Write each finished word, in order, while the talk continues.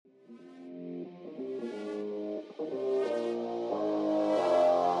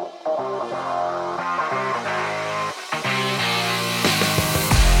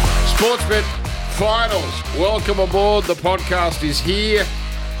Sportsbet Finals. Welcome aboard. The podcast is here.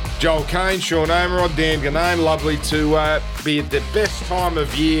 Joel Kane, Sean Omerod, Dan Ganane. Lovely to be at the best time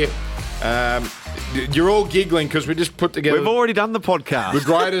of year. You're all giggling because we just put together... We've already done the podcast. The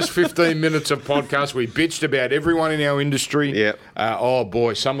greatest 15 minutes of podcast. We bitched about everyone in our industry. Yep. Oh,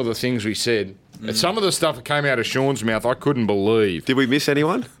 boy, some of the things we said. And some of the stuff that came out of Sean's mouth, I couldn't believe. Did we miss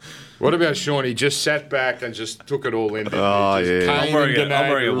anyone? What about Sean? He just sat back and just took it all in. Oh, yeah. I'm wearing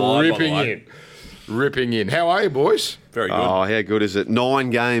a wide, ripping by the way. in. Ripping in. How are you, boys? Very good. Oh, how good is it? 9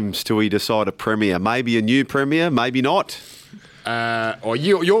 games till we decide a premier. Maybe a new premier, maybe not.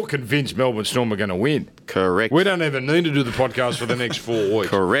 You're convinced Melbourne Storm are going to win. Correct. We don't even need to do the podcast for the next 4 weeks.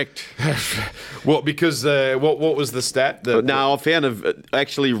 Correct. Well, because what was the stat? No, I found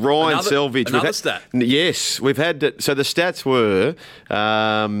actually Ryan Selvage. Another stat? Yes, we've had... So the stats were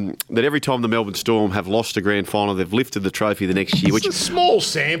that every time the Melbourne Storm have lost a grand final, they've lifted the trophy the next year. It's a small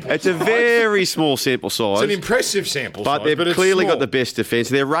sample It's a size. very small sample size. It's an impressive sample But size, they've it's clearly small. got the best defence.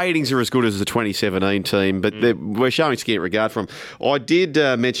 Their ratings are as good as the 2017 team, but we're showing scant regard for them. I did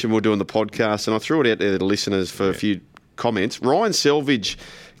mention we're doing the podcast, and I threw it out there to the listeners for a few comments. Ryan Selvage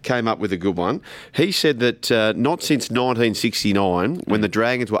came up with a good one. He said that not since 1969, when the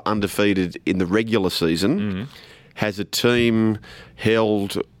Dragons were undefeated in the regular season, has a team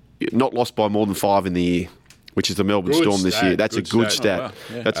not lost by more than 5 in the year, which is the Melbourne Good Storm this stat, year. That's a good stat. Oh, wow.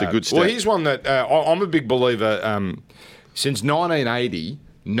 Yeah. That's a good stat. Well, here's one that I'm a big believer. Since 1980,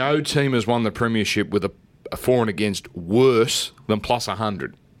 no team has won the premiership with a for and against worse than plus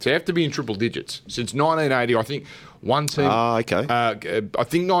 100. So you have to be in triple digits. Since 1980, I think one team... okay. I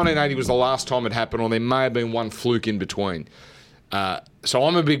think 1980 was the last time it happened, or there may have been one fluke in between. So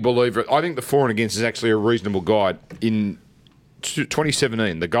I'm a big believer. I think the for and against is actually a reasonable guide. In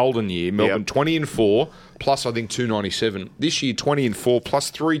 2017, the golden year, Melbourne 20-4, plus I think 297. This year, 20-4, plus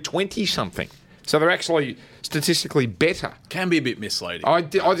 320 something. So they're actually statistically better. Can be a bit misleading. I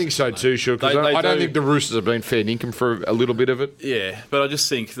think so too, sure. Because They I don't do. think the Roosters have been fair income for a little bit of it. Yeah, but I just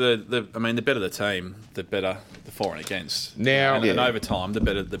think the better the team, the better the for and against. Now- and Yeah. over time, the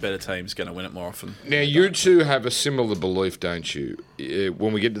better team's going to win it more often. Now, you two have a similar belief, don't you?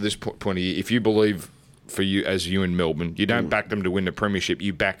 When we get to this point of year, if you believe for you as you in Melbourne, you don't back them to win the premiership.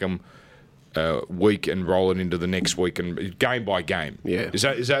 You back them week and roll it into the next week and game by game. Yeah.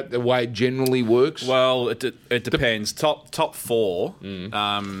 Is that the way it generally works? Well, it depends. Top 4,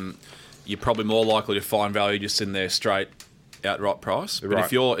 you're probably more likely to find value just in their straight outright price. But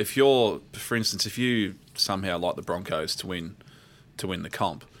Right. if you're, for instance, if you somehow like the Broncos to win the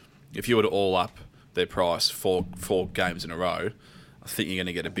comp, if you were to all up their price four games in a row, I think you're going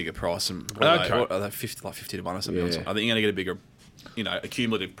to get a bigger price. And Okay. are they 50 to 1 or something? Yeah. I think you're going to get a bigger,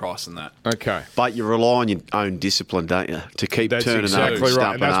 accumulative price than that. Okay. But you rely on your own discipline, don't you, to keep That's turning exactly up and right,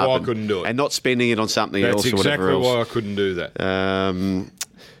 stumping and that's up why I couldn't do it. and not spending it on something That's else or exactly whatever else. why I couldn't do that.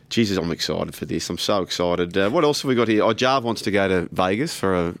 Jesus, I'm excited for this. I'm so excited. What else have we got here? Oh, Jarve wants to go to Vegas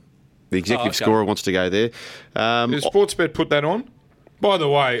the executive okay. scorer wants to go there. Did Sportsbet put that on? By the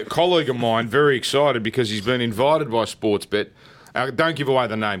way, a colleague of mine, very excited because he's been invited by Sportsbet. Don't give away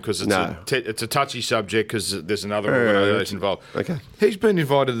the name because it's a touchy subject because there's another organisation involved. Okay. He's been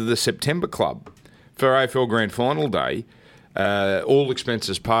invited to the September Club for AFL Grand Final Day, all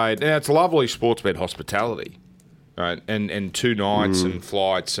expenses paid. Now, it's lovely Sportsbet hospitality, right? And 2 nights and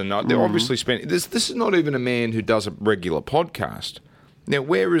flights. And they're obviously spending... This is not even a man who does a regular podcast. Now,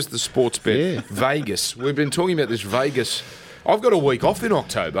 where is the Sportsbet Vegas? We've been talking about this Vegas... I've got a week off in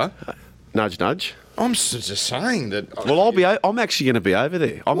October. Nudge, nudge. I'm just saying that... Well, I'm actually going to be over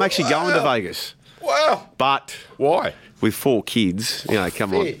there. I'm actually going to Vegas. Wow. But Why? with 4 kids,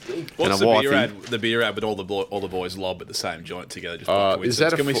 come on. What's and a wife. the beer ad with all the boys lob at the same joint together? Just Is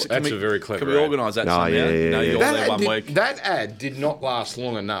that that's a very clever Can we ad. organise that Oh, somehow? yeah, yeah, You're yeah. there one week. That ad did not last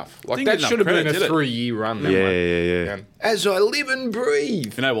long enough. Like, Didn't that get should have enough been a credit, did it? 3-year run. That Yeah, one. yeah. As I live and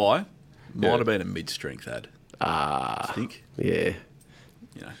breathe. You know why? Might have been a mid-strength ad. I think. Yeah.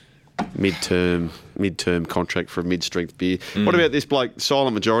 You know. Midterm contract for a mid-strength beer. What about this bloke?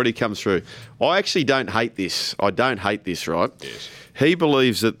 Silent majority comes through. I actually don't hate this. Right? Yes. He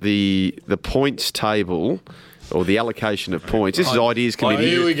believes that the points table or the allocation of points. This is ideas committee.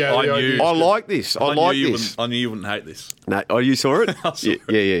 Here we go. I like this. I like this. I knew you wouldn't hate this. No, oh, you saw it? I saw it.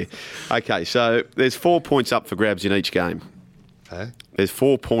 Yeah. Okay, so there's 4 points up for grabs in each game. There's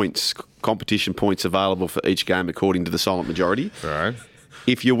 4 points, competition points available for each game according to the silent majority. Right.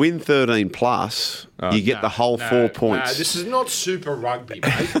 If you win 13 plus, you get the whole 4 points. No, this is not Super Rugby,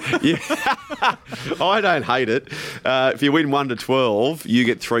 mate. I don't hate it. If you win 1 to 12, you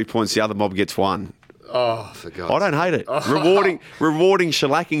get 3 points. The other mob gets 1. Oh, for God's I don't hate it. Rewarding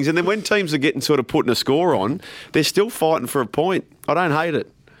shellackings. And then when teams are getting sort of putting a score on, they're still fighting for a point. I don't hate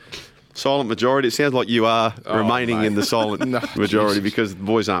it. Silent majority. It sounds like you are remaining in the silent majority because the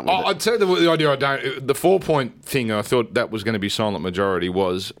boys aren't with it. I'd say the idea the 4-point thing, I thought that was going to be silent majority,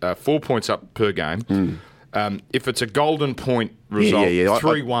 was 4 points up per game. If it's a golden point result,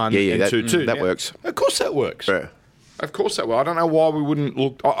 3-1 and 2-2. That works. Of course that works. Yeah. Of course that will. I don't know why we wouldn't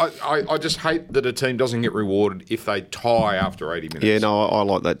look. I just hate that a team doesn't get rewarded if they tie after 80 minutes. Yeah, no, I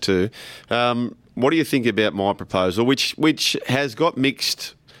like that too. What do you think about my proposal, which has got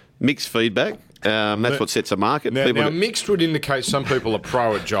mixed feedback? That's what sets a market. Now, mixed would indicate some people are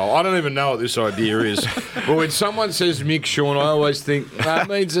pro it, Joel. I don't even know what this idea is. But when someone says mixed, Sean, I always think that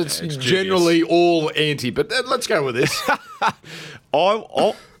means it's generally all anti. But let's go with this.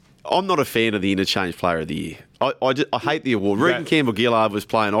 I'm not a fan of the Interchange Player of the Year. I hate the award. Regan Campbell-Gillard was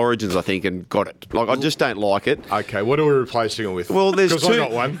playing Origins, I think, and got it. I just don't like it. Okay, what are we replacing it with? Well, I got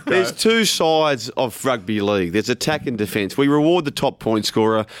one. There's two sides of rugby league. There's attack and defence. We reward the top point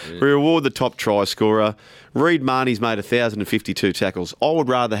scorer. We reward the top try scorer. Reid Marnie's made 1,052 tackles. I would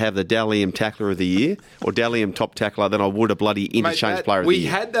rather have the Dally M Tackler of the Year or Dally M Top Tackler than I would a bloody Interchange Player of the Year. We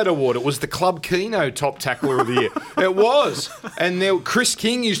had that award. It was the Club Keno Top Tackler of the Year. It was. And Chris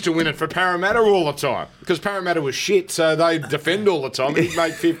King used to win it for Parramatta all the time because Parramatta was shit, so they defend all the time and he'd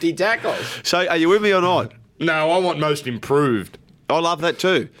make 50 tackles. So are you with me or not? No, I want most improved. I love that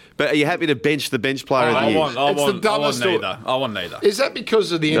too. But are you happy to bench the bench player of the year? I want neither. Is that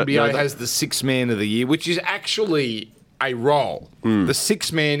because of the NBA has the sixth man of the year, which is actually a role? The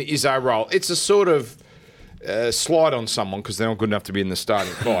sixth man is a role. It's a sort of slide on someone because they're not good enough to be in the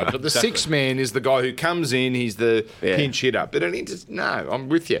starting five. But the sixth man is the guy who comes in, he's the pinch hitter. But no, I'm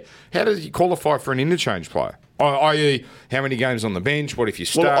with you. How does he qualify for an interchange player? I.e., how many games on the bench? What if you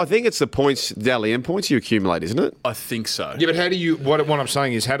start? Well, I think it's the points, Dally M points you accumulate, isn't it? I think so. Yeah, but how do you? What I'm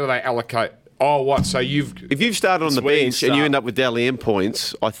saying is, how do they allocate? Oh, what? So if you've started on the bench and you end up with Dally M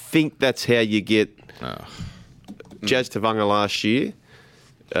points, I think that's how you get Jazz Tavanga last year.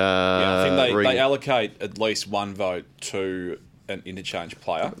 I think they allocate at least one vote to an interchange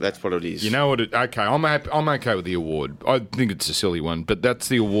player. That's what it is. You know what? Okay, I'm okay with the award. I think it's a silly one, but that's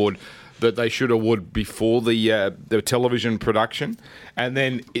the award that they should award before the television production, and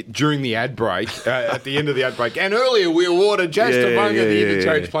then during the ad break, at the end of the ad break, and earlier we awarded Jazz Tavanga the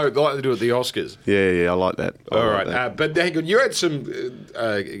interchange player like they do at the Oscars. Yeah, I like that. All right, but hang on, you had some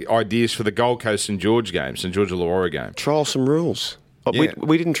ideas for the Gold Coast St George game, St George Illawarra game. Trial some rules. We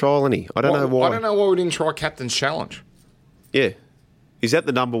didn't trial any. I don't know why. I don't know why we didn't try Captain's Challenge. Yeah. Is that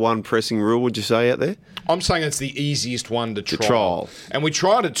the number one pressing rule, would you say, out there? I'm saying it's the easiest one to trial. trial. And we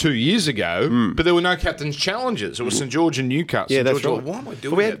tried it 2 years ago, but there were no Captain's Challenges. It was St George and Newcastle. Yeah, that's George, right. why am I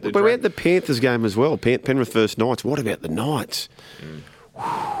doing that? But we had the Panthers game as well, Penrith versus Knights. What about the Knights?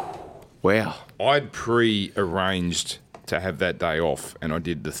 Wow. I'd pre-arranged to have that day off, and I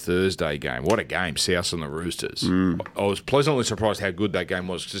did the Thursday game. What a game, South and the Roosters. I was pleasantly surprised how good that game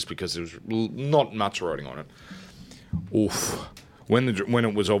was, just because there was not much writing on it. Oof. When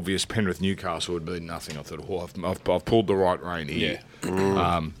it was obvious Penrith Newcastle would be nothing, I thought, I've pulled the right rein here.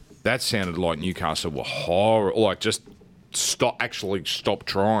 Yeah. That sounded like Newcastle were horrible, like just stop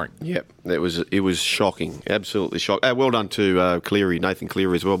trying. Yep, it was shocking, absolutely shocking. Well done to Cleary, Nathan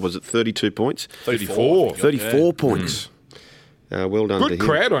Cleary as well. Was it 32 points? 34. 34 points. Well done to him. Good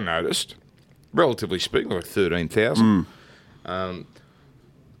crowd, I noticed. Relatively speaking, like 13,000. By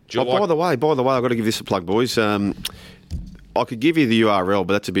the way, I've got to give this a plug, boys. I could give you the URL,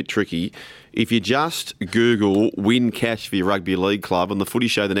 but that's a bit tricky. If you just Google win cash for your rugby league club, on the Footy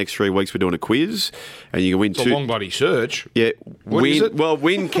Show the next 3 weeks we're doing a quiz, and you can win it's a long bloody search. Yeah, what is it? Well,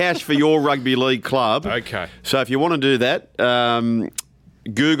 win cash for your rugby league club. Okay. So if you want to do that,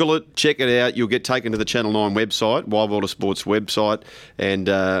 Google it, check it out. You'll get taken to the Channel 9 website, Wild World of Sports website, and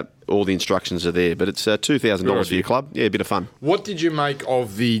all the instructions are there. But it's $2,000 for your club. Yeah, a bit of fun. What did you make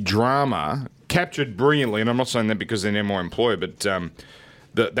of the drama? Captured brilliantly, and I'm not saying that because they're now my employer, but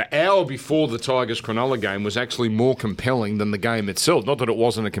the hour before the Tigers Cronulla game was actually more compelling than the game itself. Not that it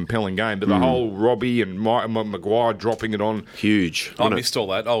wasn't a compelling game, but the whole Robbie and Maguire dropping it on. Huge. I missed all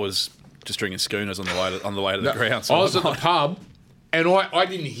that. I was just drinking schooners on the way to the ground. So I was at the pub, and I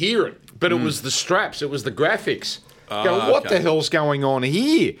didn't hear it, but it was the straps, it was the graphics. What the hell's going on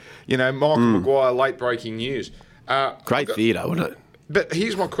here? You know, Michael Maguire, late breaking news. Great theatre, wasn't it? But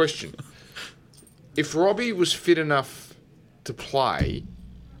here's my question. If Robbie was fit enough to play,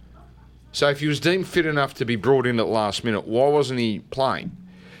 so if he was deemed fit enough to be brought in at the last minute, why wasn't he playing?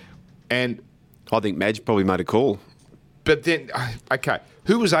 And I think Madge probably made a call. But then, okay,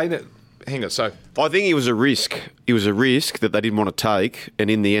 who was Aiden? hang on. So I think it was a risk. It was a risk that they didn't want to take, and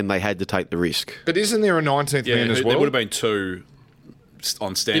in the end, they had to take the risk. but isn't there a 19th Yeah, man as well? there would have been two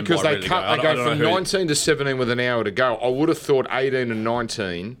on standby. Because they ready to go. I go don't know from who- 19 to 17 with an hour to go. I would have thought 18 and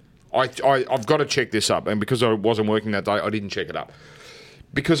 19. I've got to check this up, and because I wasn't working that day, I didn't check it up.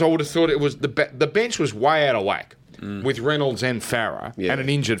 Because I would have thought it was the bench was way out of whack with Reynolds and Farah and an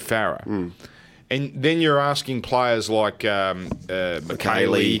injured Farah. And then you're asking players like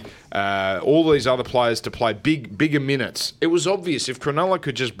McKaylee, all these other players to play bigger minutes. It was obvious if Cronulla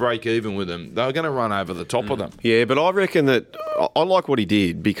could just break even with them, they were going to run over the top of them. Yeah, but I reckon that I like what he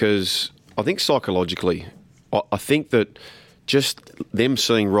did because I think psychologically, I think that just them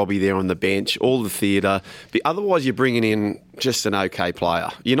seeing Robbie there on the bench, all the theatre. Otherwise, you're bringing in just an okay player.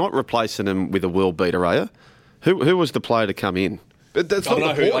 You're not replacing him with a world beater, are you? Who was the player to come in? But that's I not don't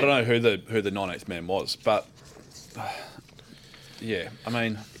the know point. who, I don't know who the 19th man was, but yeah, I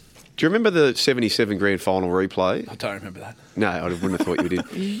mean, Do you remember the 77 grand final replay? I don't remember that. No, I wouldn't have thought you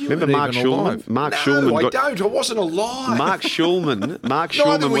did. Remember weren't Mark even Schulman? alive. Mark No, Schulman I got. don't. I wasn't alive. Mark Schulman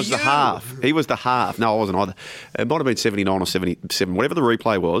Neither were was the you. half. He was the half. No, I wasn't either. It might have been 79 or 77, whatever the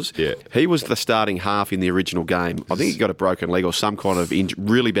replay was. Yeah. He was the starting half in the original game. I think he got a broken leg or some kind of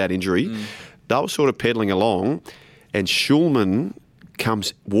really bad injury. They were sort of peddling along, and Schulman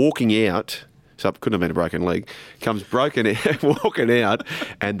comes walking out. So it couldn't have been a broken leg. Comes walking out,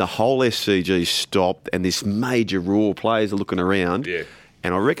 and the whole SCG stopped, and this major roar. Players are looking around. Yeah.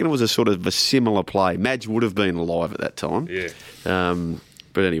 And I reckon it was a sort of a similar play. Madge would have been alive at that time. Yeah.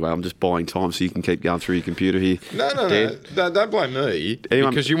 But anyway, I'm just buying time so you can keep going through your computer here. No, Dan. don't blame me.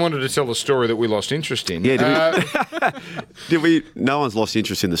 Anyone- Because you wanted to tell the story that we lost interest in. Yeah, no one's lost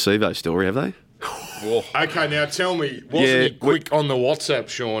interest in the Sevo story, have they? Okay, now tell me, wasn't Yeah, he quick on the WhatsApp,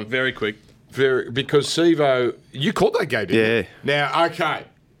 Sean? Very quick. Because Sevo, you called that game, didn't you? Now, okay,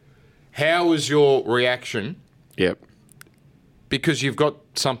 how was your reaction? Yep. Because you've got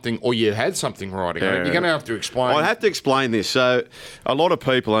something, or you had something writing. Yeah. You're going to have to explain. I have to explain this. So, a lot of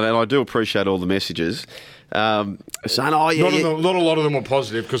people, and I do appreciate all the messages, saying, "Oh, yeah, Not a lot of them were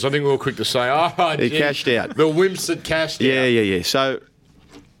positive because I think we were quick to say, "Oh, He gee, cashed out." The wimps that cashed out." yeah." So,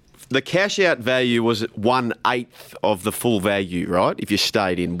 the cash out value was 1/8 of the full value, right? If you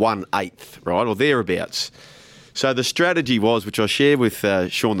stayed in 1/8, right, or thereabouts. So the strategy was, which I shared with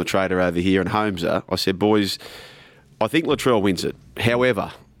Sean the Trader over here and Holmeser, I said, boys, I think Latrell wins it.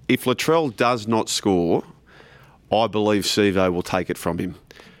 However, if Latrell does not score, I believe Sevo will take it from him.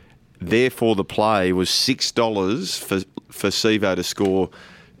 Therefore, the play was $6 for Sevo to score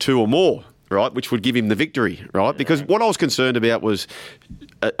 2 or more, right, which would give him the victory, right? Because what I was concerned about was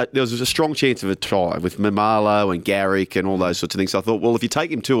there was a strong chance of a tie with Mamalo and Garrick and all those sorts of things. So I thought, well, if you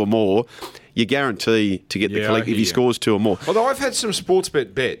take him 2 or more, you guarantee to get the Yeah, collect I hear if he you. scores 2 or more. Although I've had some sports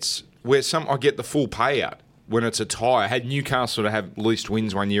bet bets where I get the full payout when it's a tie. I had Newcastle to have least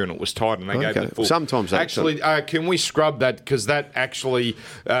wins one year and it was tied and they gave Okay. the full. Sometimes that- Actually, can we scrub that? Because that actually,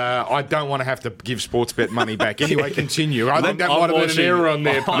 I don't want to have to give sports bet money back. Anyway, continue. I think that I'm might have been an watching- error on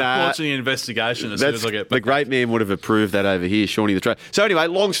there. I'm Nah. watching the investigation as soon as I get the back. great man would have approved that over here, Shawnee the Trader. So anyway,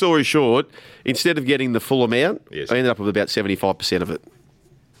 long story short, instead of getting the full amount, Yes. I ended up with about 75% of it.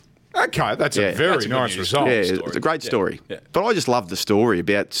 Okay, that's Yeah. a very That's a good nice news. result. Yeah, story. it's a great Yeah. story. Yeah. But I just love the story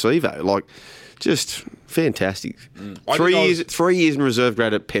about Sevo. Like, just fantastic. I 3 think I years, was- 3 years in reserve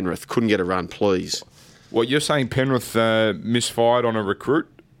grade at Penrith. Couldn't get a run, please. What you're saying, Penrith misfired on a recruit?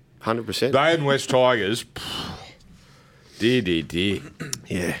 100%. They and West Tigers. Dear.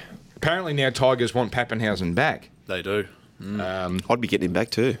 Yeah. Apparently now Tigers want Pappenhausen back. They do. I'd be getting him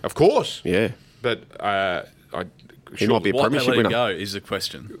back too. Of course. Yeah. But He might be a Why they premiership let him winner. go is the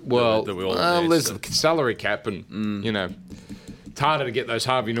question. well, that we all there's need. the salary cap, and you know, it's harder to get those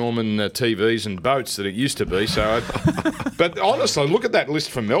Harvey Norman TVs and boats than it used to be. So, but honestly, look at that list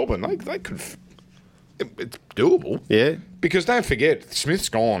for Melbourne. They could. It's doable. Yeah. Because don't forget, Smith's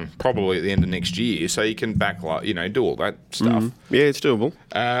gone probably at the end of next year, so you can do all that stuff. Yeah, it's doable.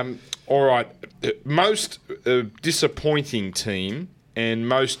 All right, most disappointing team and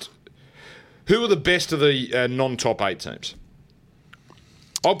most. Who are the best of the non-top 8 teams?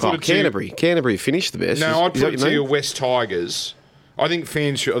 I'll put it to Canterbury. Canterbury finished the best. No, I'd Is that put it what to you you, mean? West Tigers. I think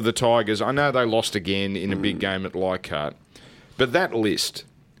fans of the Tigers, I know they lost again in a big game at Leichhardt, but that list,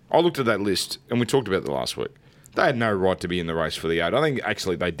 I looked at that list, and we talked about it last week. They had no right to be in the race for the 8. I think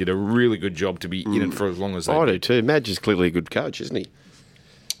actually they did a really good job to be in it for as long as they I did. do too. Madge is clearly a good coach, isn't he?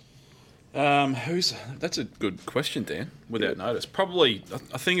 That's a good question, Dan. Without notice, probably.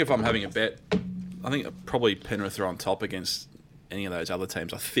 I think if I'm having a bet, I think probably Penrith are on top against any of those other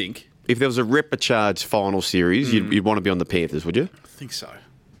teams. I think. If there was a repechage final series, you'd want to be on the Panthers, would you? I think so.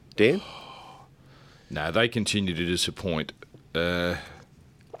 Dan? No, they continue to disappoint. Benji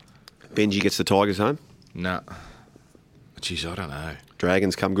gets the Tigers home. No. Jeez, I don't know.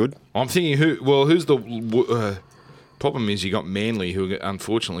 Dragons come good. I'm thinking who's the problem is you got Manly, who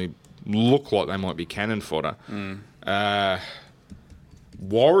unfortunately look like they might be cannon fodder.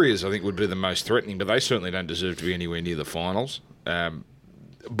 Warriors, I think, would be the most threatening, but they certainly don't deserve to be anywhere near the finals.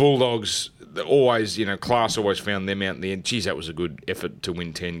 Bulldogs, always, class always found them out in the end. Geez, that was a good effort to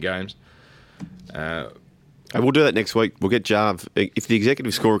win 10 games. We'll do that next week. We'll get Jarv. If the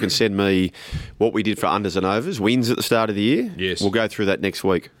executive scorer can send me what we did for unders and overs, wins at the start of the year, yes, we'll go through that next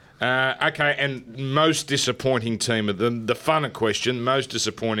week. Okay, and most disappointing team of the funner question, most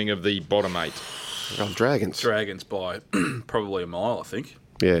disappointing of the bottom 8. Dragons. Dragons by probably a mile, I think.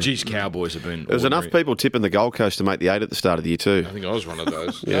 Yeah. Geez, Cowboys have been. There was enough people tipping the Gold Coast to make the 8 at the start of the year too. I think I was one of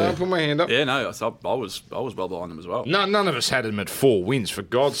those. Yeah, I put my hand up. Yeah, no, I was well behind them as well. No, none of us had them at 4 wins, for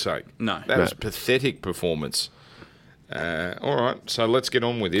God's sake. No. That was a pathetic performance. All right, so let's get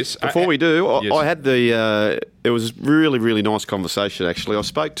on with this. Before we do, yes. I had it was really, really nice conversation, actually. I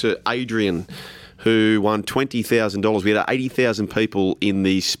spoke to Adrian, who won $20,000. We had 80,000 people in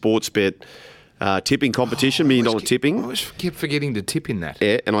the Sportsbet tipping competition, $1 million tipping. I always kept forgetting to tip in that.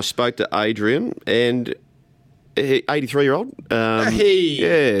 Yeah, and I spoke to Adrian, and 83-year-old. Hey, yeah,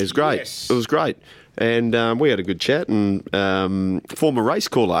 it was great. yes. It was great. And we had a good chat, and former race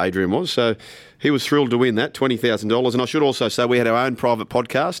caller Adrian was, so he was thrilled to win that, $20,000. And I should also say we had our own private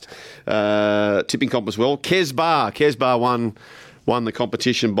podcast, Tipping Comp as well. Kesbar won the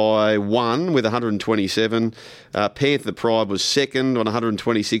competition by 1 with 127. Panther Pride was second on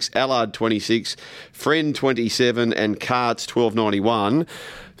 126. Allard 26. Friend 27. And Carts 1291.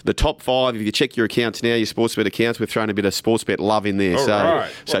 The top 5, if you check your accounts now, your Sportsbet accounts, we've thrown a bit of Sportsbet love in there. All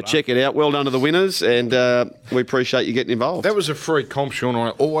right. So check it out. Well done to the winners, and we appreciate you getting involved. That was a free comp, Sean. I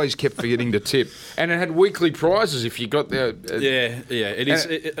always kept forgetting to tip. And it had weekly prizes if you got the... Yeah. It is.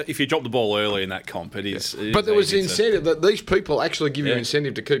 If you drop the ball early in that comp, it is. But there was incentive that these people actually give you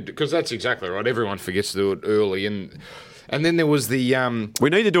incentive to keep... Because that's exactly right. Everyone forgets to do it early. And then there was the... we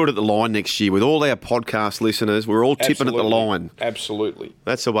need to do it at the line next year with all our podcast listeners. We're all tipping at the line. Absolutely.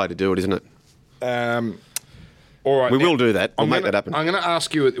 That's the way to do it, isn't it? All right. We will do that. We'll make that happen. I'm going to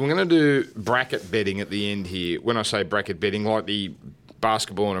ask you... We're going to do bracket betting at the end here. When I say bracket betting, like the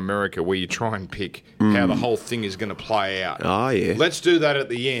basketball in America where you try and pick how the whole thing is going to play out. Oh, yeah. Let's do that at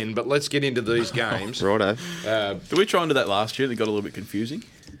the end, but let's get into these games. Righto. Did we try and do that last year? It got a little bit confusing.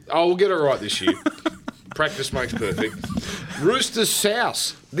 Oh, we'll get it right this year. Practice makes perfect. Roosters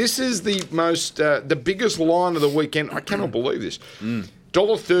South. This is the most, the biggest line of the weekend. I cannot believe this.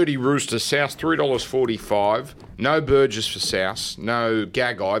 $1.30 Roosters South, $3.45. No Burgess for South, no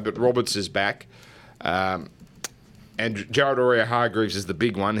Gagai, but Roberts is back. And Jared Aurea-Hargreaves is the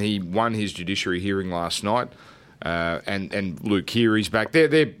big one. He won his judiciary hearing last night. And Luke Keary's back.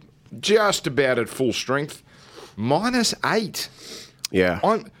 They're just about at full strength. -8. Yeah.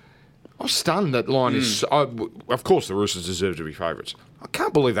 I'm stunned that line is... of course, the Roosters deserve to be favourites. I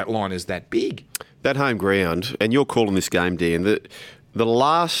can't believe that line is that big. That home ground, and you're calling this game, Dan, the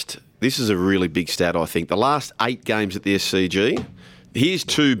last... This is a really big stat, I think. The last 8 games at the SCG, here's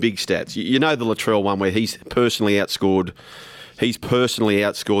 2 big stats. You know the Latrell one where he's personally outscored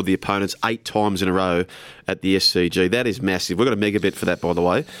the opponents 8 times in a row at the SCG. That is massive. We've got a mega bet for that, by the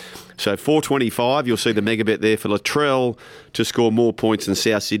way. So $4.25, you'll see the mega bet there for Latrell to score more points than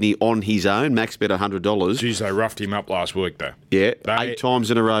South Sydney on his own. Max bet $100. Geez, they roughed him up last week, though. Yeah, 8 times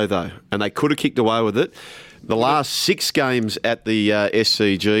in a row, though. And they could have kicked away with it. The last 6 games at the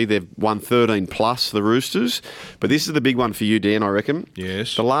SCG, they've won 13 plus, the Roosters. But this is the big one for you, Dan, I reckon.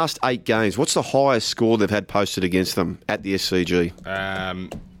 Yes. The last 8 games, what's the highest score they've had posted against them at the SCG?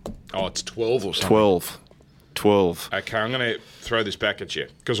 It's 12 or something. 12. Okay, I'm going to throw this back at you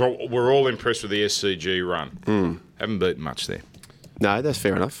because we're all impressed with the SCG run. Haven't beaten much there. No, that's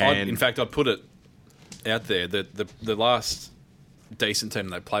fair enough. In fact, I'd put it out there that the last decent team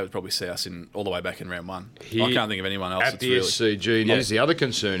they played was probably South all the way back in round 1. I can't think of anyone else at the SCG. And here's the other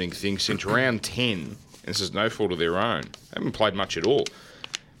concerning thing: since round 10, and this is no fault of their own, they haven't played much at all.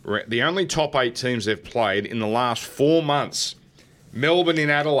 The only top 8 teams they've played in the last 4 months: Melbourne in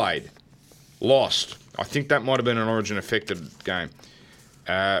Adelaide, lost. I think that might have been an Origin-affected game.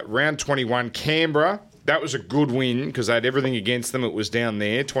 Round 21, Canberra. That was a good win because they had everything against them. It was down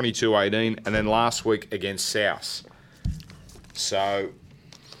there, 22-18. And then last week against South. So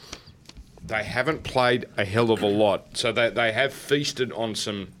they haven't played a hell of a lot. So they have feasted on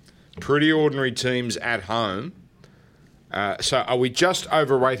some pretty ordinary teams at home. So are we just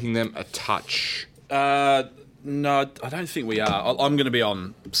overrating them a touch? No, I don't think we are. I'm going to be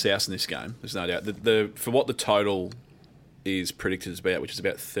on South in this game. There's no doubt. For what the total is predicted to be at, which is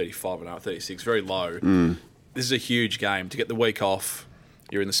about 35.5, 36, very low. This is a huge game. To get the week off,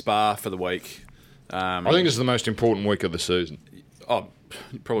 you're in the spa for the week. I think it's the most important week of the season. Oh,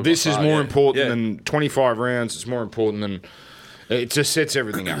 probably. This is more important Yeah. than 25 rounds. It's more important than... It just sets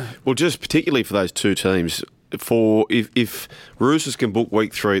everything up. Well, just particularly for those two teams, if Roosters can book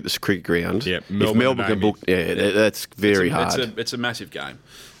week 3 at this cricket ground, Yeah, if Melbourne Melbourne can and book, that's very hard. It's a massive game.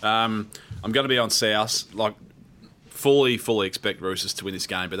 I'm going to be on South. Like, fully expect Roosters to win this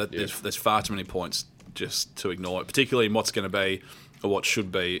game, but there's far too many points just to ignore it, particularly in what's going to be, or what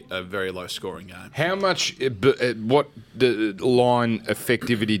should be, a very low-scoring game. How much, what the line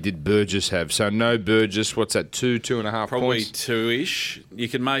effectivity did Burgess have? So no Burgess, what's that, 2.5 Probably points? 2-ish. You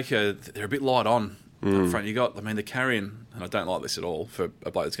can make they're a bit light on up front. They're carrying, and I don't like this at all for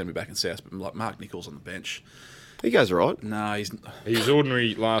a bloke that's going to be back in South, but like Mark Nichols on the bench. He goes all right. No, He was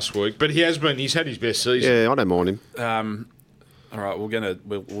ordinary last week, but he's had his best season. Yeah, I don't mind him. all right,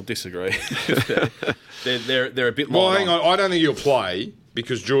 we'll disagree. they're a bit light. Well, hang on. I don't think he'll play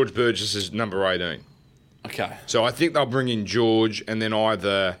because George Burgess is number 18. Okay. So I think they'll bring in George and then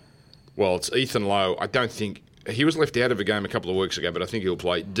it's Ethan Lowe. I don't think... He was left out of a game a couple of weeks ago, but I think he'll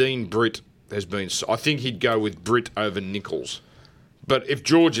play. Dean Britt has been... I think he'd go with Britt over Nichols. But if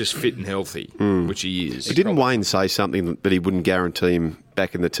George is fit and healthy, which he is... Didn't Wayne say something that he wouldn't guarantee him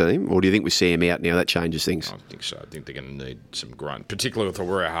back in the team? Or do you think with Sam out now, that changes things? I think so. I think they're going to need some grunt, particularly with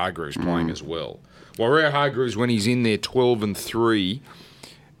Warrior Hargreaves playing as well. Warrior Hargreaves, when he's in there 12-3...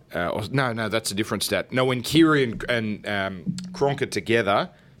 no, that's a different stat. No, when Keary and Cronk are together,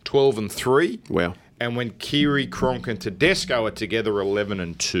 12-3. Wow. And when Keary, Cronk and Tedesco are together,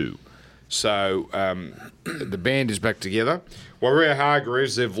 11-2. So the band is back together. Warrior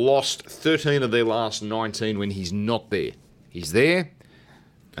Hargreaves, they've lost 13 of their last 19 when he's not there. He's there.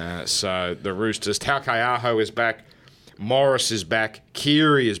 So the Roosters, Taukeaho is back. Morris is back.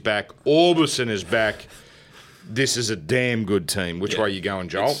 Keary is back. Orbison is back. This is a damn good team. Which way are you going,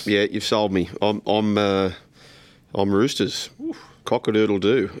 Joel? Yeah, you've sold me. I'm Roosters.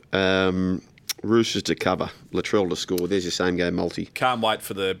 Cock-a-doodle-doo. Roosters to cover. Latrell to score. There's your same game multi. Can't wait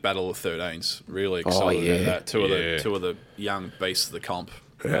for the battle of 13s. Really excited about that. Two of the young beasts of the comp.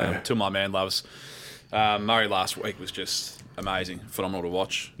 Two of my man loves. Murray last week was just amazing, phenomenal to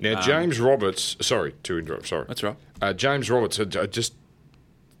watch. Now, James Roberts... Sorry to interrupt, sorry. That's right. James Roberts,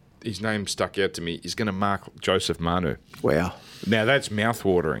 his name stuck out to me. He's going to mark Joseph Manu. Wow. Now, that's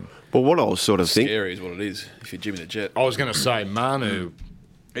mouth-watering. Well, what I was sort of thinking... Scary is what it is if you're Jimmy the Jet. I was going to say, Manu...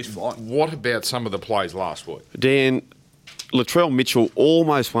 He's flying. What about some of the plays last week? Dan, Latrell Mitchell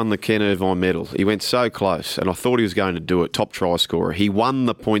almost won the Ken Irvine medal. He went so close, and I thought he was going to do it. Top try scorer. He won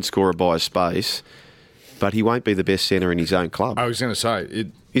the point scorer by a space, but he won't be the best centre in his own club. I was going to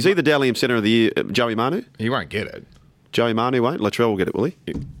say... Is he the Dalian Centre of the Year, Joey Manu? He won't get it. Joey Manu won't? Latrell will get it, will he?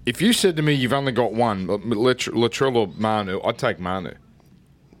 If you said to me you've only got one, Latrell or Manu, I'd take Manu.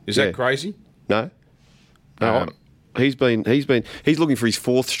 Is that crazy? No. He's looking for his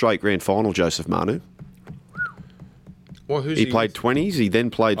 4th straight grand final, Joseph Manu. Well, who's He played 20s. He then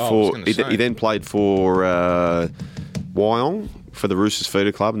played I was for gonna he say. then played for Wyong for the Roosters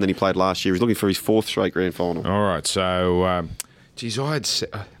Feeder Club, and then he played last year. He's looking for his 4th straight grand final. All right, so, geez, I'm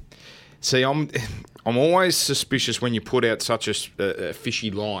always suspicious when you put out such a fishy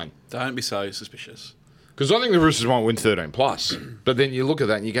line. Don't be so suspicious. Because I think the Roosters won't win 13 plus. But then you look at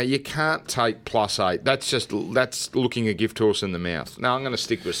that and you go, you can't take +8. That's looking a gift horse in the mouth. No, I'm going to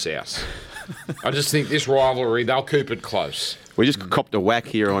stick with South. I just think this rivalry, they'll keep it close. We just copped a whack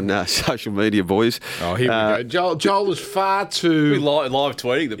here on social media, boys. Oh, here we go. Joel is far too... We live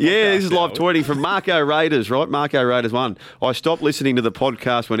tweeting the podcast. Yeah, this is live now. tweeting from Marco Raiders, right? Marco Raiders 1. I stopped listening to the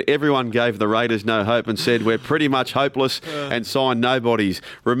podcast when everyone gave the Raiders no hope and said we're pretty much hopeless and signed nobodies.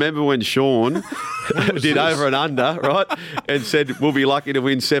 Remember when Sean did over and under, right? And said we'll be lucky to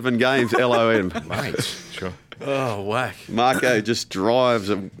win 7 games, LOM. Mate, sure. Oh, whack. Marco just drives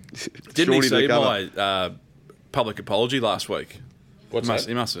a Didn't he shorty to see cover. my public apology last week? What's He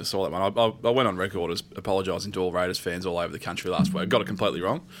that? must have saw that one. I went on record as apologising to all Raiders fans all over the country last week. I got it completely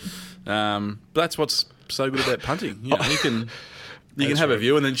wrong. But that's what's so good about punting. You know, you can have a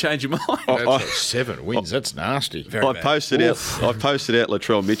view and then change your mind. That's like 7 wins. That's nasty. Very I bad. posted out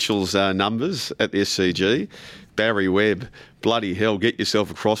Latrell Mitchell's numbers at the SCG. Barry Webb, bloody hell, get yourself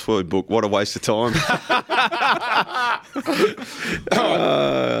a crossword book. What a waste of time.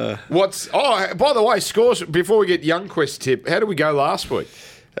 By the way, scores, before we get Youngquest tip, how did we go last week?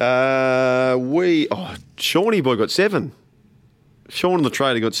 Shawnee boy got 7. Sean and the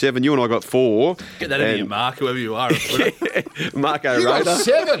Trader got 7. You and I got 4. Get that in your mark, whoever you are. Marco You got Raider.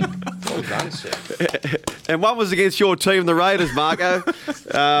 7. Well done, sir. And one was against your team, the Raiders, Marco.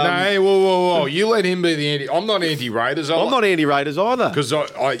 No, hey, whoa. You let him be the anti. I'm not anti-Raiders. I'm not anti-Raiders either. Because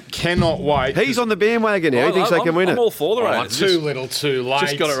I cannot wait. He's on the bandwagon now. He thinks they can win I'm it. all for the Oh, Raiders. too little, too late.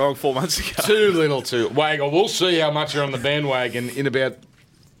 Just got it wrong 4 months ago. Too little, too. Waggle, we'll see how much you're on the bandwagon in about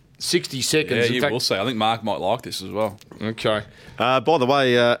 60 seconds. Yeah, In you fact- will see. I think Mark might like this as well. Okay. By the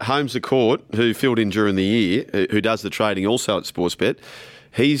way, Holmes the Court, who filled in during the year, who does the trading also at Sportsbet,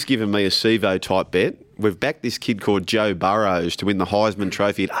 he's given me a Sevo type bet. We've backed this kid called Joe Burrows to win the Heisman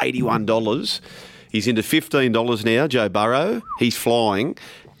Trophy at $81. He's into $15 now, Joe Burrow. He's flying.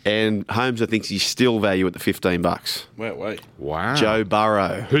 And Holmes thinks he's still value at the $15. Wait. Wow. Joe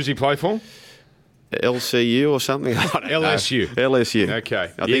Burrow. Who's he play for? LCU or something? I don't know. LSU. LSU.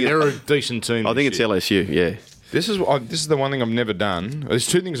 Okay. I think, they're a decent team. I think it's this year. LSU, yeah. This is the one thing I've never done. There's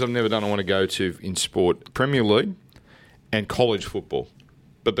 2 things I've never done I want to go to in sport. Premier League and college football.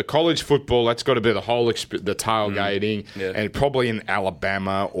 But the college football, that's got to be the whole the tailgating, Yeah. and probably in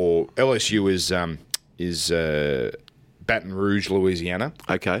Alabama or LSU is Baton Rouge, Louisiana.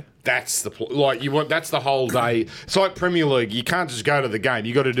 Okay. That's that's the whole day. It's like Premier League. You can't just go to the game.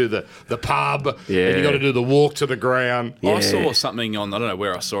 You got to do the pub. Yeah. And you got to do the walk to the ground. Yeah. I saw something on, I don't know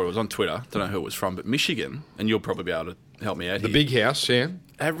where I saw it. It was on Twitter. Don't know who it was from, but Michigan, and you'll probably be able to help me out The here. big house, yeah,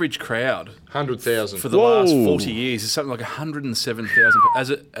 Average crowd 100,000 for the last 40 years is something like 107,000 as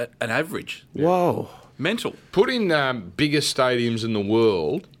an average. Whoa. Mental. Put in biggest stadiums in the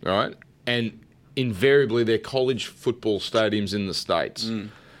world, right? And invariably they're college football stadiums in the States.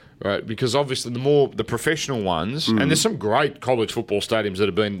 Right, because obviously the professional ones, and there's some great college football stadiums that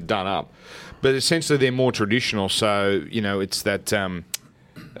have been done up, but essentially they're more traditional. So it's that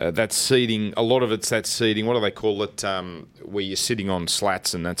seating. A lot of it's that seating. What do they call it? Where you're sitting on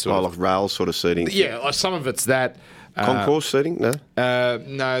slats and that sort Oh, of. like rail sort of seating. Yeah, some of it's that. Concourse seating? No?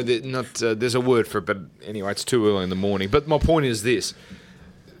 No, not. There's a word for it, but anyway, it's too early in the morning. But my point is this: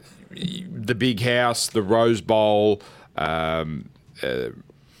 the big house, the Rose Bowl.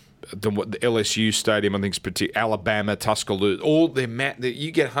 The LSU stadium, I think, is particular. Alabama, Tuscaloosa, all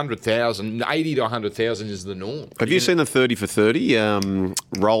you get 100,000, 80 to 100,000 is the norm. Have you seen the 30 for 30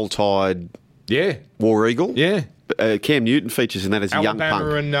 Roll Tide Yeah, War Eagle? yeah. Cam Newton features in that as a young punk.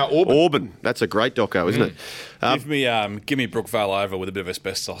 Alabama and Auburn. Auburn. That's a great doco, isn't it? Give me Brookvale over with a bit of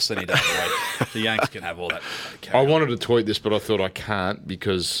asbestos any day of the week. The Yanks can have all that. I wanted to tweet this, but I thought I can't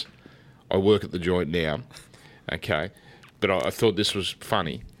because I work at the joint now. Okay, but I thought this was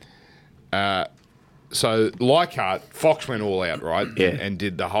funny. So Leichhardt, Fox went all out, right? Yeah. And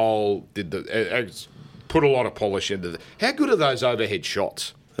put a lot of polish into the. How good are those overhead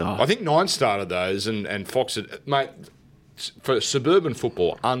shots? Oh. I think Nine started those, and Fox had, mate, for suburban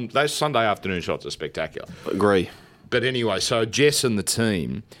football, those Sunday afternoon shots are spectacular. Agree. But anyway, so Jess and the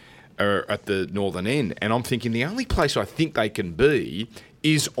team are at the northern end, and I'm thinking the only place I think they can be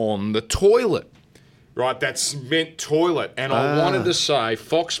is on the toilet. Right, that cement toilet. And I wanted to say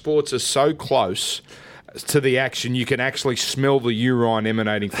Fox Sports is so close to the action, you can actually smell the urine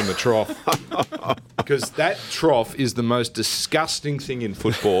emanating from the trough. Because that trough is the most disgusting thing in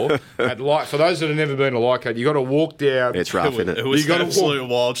football. For those that have never been to Leichhardt, you got to walk down. It's rough, isn't It it? was You gotta an absolute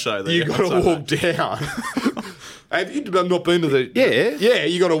wild show there. You got to walk down. Have you not been to the? Yeah. Yeah,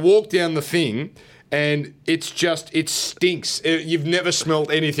 you got to walk down the thing, and it stinks. You've never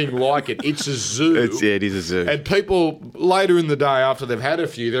smelled anything like it. It's a zoo. It is a zoo. And people later in the day after they've had a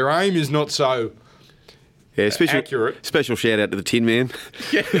few, their aim is not so. Yeah, accurate. Special shout out to the Tin Man,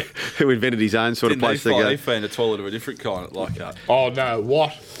 who invented his own sort of place to go. He found a toilet of a different kind at Leichhardt. Oh no!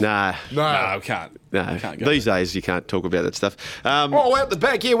 What? Nah, No. No, can't. no. Can't go These days you can't talk about that stuff. Oh, out the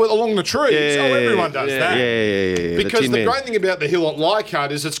back, along the trees. Everyone does that. Yeah. Because Tin the Man. great thing about the hill at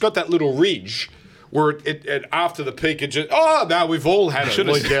Leichhardt is it's got that little ridge where it after the peak, it just we've all had it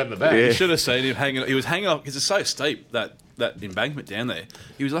lead down the back. You should have seen him hanging. He was hanging off because it's so steep that embankment down there.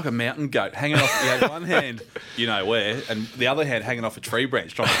 He was like a mountain goat hanging off. He had one hand, you know where, and the other hand hanging off a tree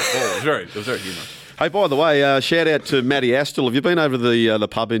branch trying to fall. It was very humorous. Hey, by the way, shout out to Matty Astle. Have you been over to the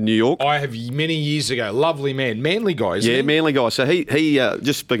pub in New York? I have many years ago. Lovely man. Manly guy, isn't Yeah, he? Manly guy. So he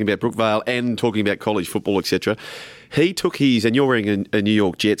just speaking about Brookvale and talking about college football, etc. He took his, and you're wearing a New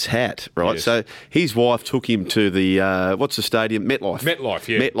York Jets hat, right? Yes. So his wife took him to the, what's the stadium? MetLife. MetLife,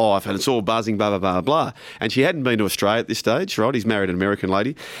 yeah. MetLife, and it's all buzzing, blah, blah, blah, blah. And she hadn't been to Australia at this stage, right? He's married an American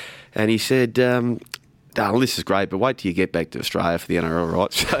lady. And he said, darling, this is great, but wait till you get back to Australia for the NRL,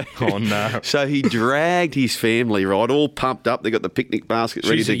 right? So, Oh, no. So he dragged his family, right, all pumped up. They got the picnic basket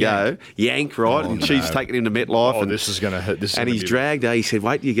ready She's to a go. Yank, right? Oh, and she's no. taking him to MetLife. Oh, and this is going to hurt. and he's dragged her. He said,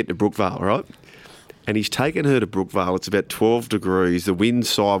 wait till you get to Brookvale, right? And he's taken her to Brookvale. It's about 12 degrees. The wind's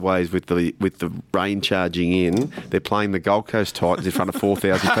sideways with the rain charging in. They're playing the Gold Coast Titans in front of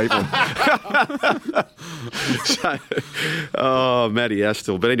 4,000 people. Matty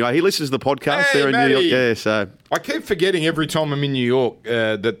Astle. But anyway, he listens to the podcast Hey, there in New Matty. York. Yeah, so I keep forgetting every time I'm in New York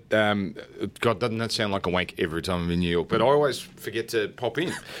that, God, doesn't that sound like a wank every time I'm in New York? But I always forget to pop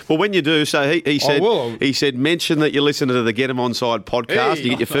in. well, when you do, so he said will. he said mention that you listen to the Get 'Em Onside podcast. Hey. You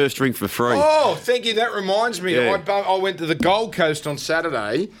get your first drink for free. Oh, thank you. That reminds me. Yeah. I went to the Gold Coast on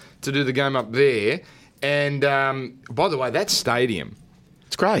Saturday to do the game up there. And by the way, that stadium,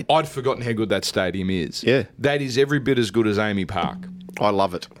 It's great. I'd forgotten how good that stadium is. Yeah. That is every bit as good as Amy Park. I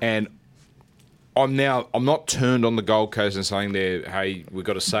love it. And I'm not turned on the Gold Coast and saying hey, we've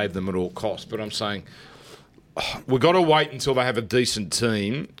got to save them at all costs. But I'm saying we've got to wait until they have a decent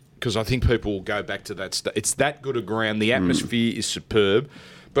team because I think people will go back to that. It's that good a ground. The atmosphere is superb.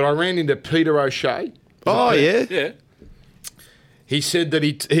 But I ran into Peter O'Shea. Oh, yeah. Yeah. He said that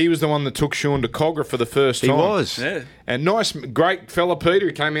he was the one that took Sean to Cogra for the first He time. was. Yeah. And nice, great fella Peter.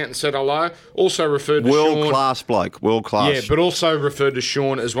 He came out and said hello. Also referred to Sean. World-class bloke. World-class. Yeah, but also referred to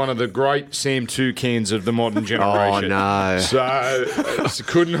Sean as one of the great Sam Toucans of the modern generation. no. So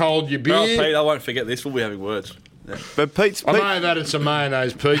couldn't hold your beer. Well, Pete, I won't forget this. We'll be having words. Yeah. But Pete's I may have added some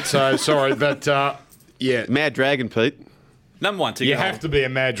mayonnaise, Pete, so sorry. But, yeah, Mad Dragon, Pete. Number one ticket you holder. have to be a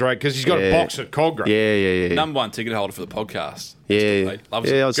mad Drake because he's got Yeah. a box at Cogra. Yeah. Number one ticket holder for the podcast. Yeah. Pete. Loves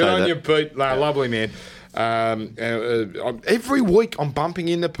Yeah, it. I'd say Good on that. you, Pete. Lovely man. Every week I'm bumping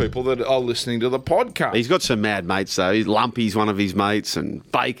into people that are listening to the podcast. He's got some mad mates though. Lumpy's one of his mates, and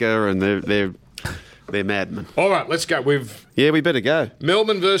Baker, and they're madmen. All right, let's go. We've Yeah, we better go.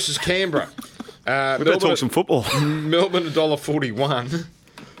 Melbourne versus Canberra. We better talk some football. Melbourne $1.41,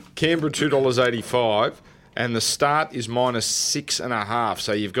 Canberra $2.85, and the start is -6.5.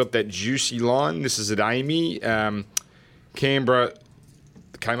 So you've got that juicy line. This is at Amy. Canberra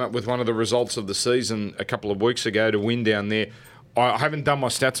came up with one of the results of the season a couple of weeks ago to win down there. I haven't done my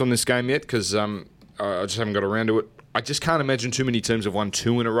stats on this game yet because I just haven't got around to it. I just can't imagine too many teams have won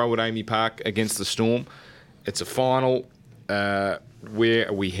 2 in a row at Amy Park against the Storm. It's a final. Where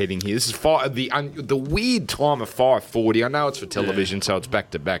are we heading here? This is the weird time of 5:40. I know it's for television, so it's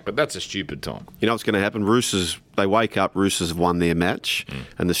back to back, but that's a stupid time. You know what's going to happen? Roosters, they wake up, Roosters have won their match,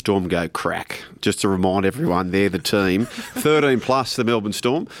 and the Storm go crack. Just to remind everyone, they're the team. 13 plus the Melbourne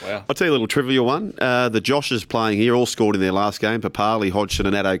Storm. Wow. I'll tell you a little trivia one. The Joshes playing here all scored in their last game. Papali, Hodgson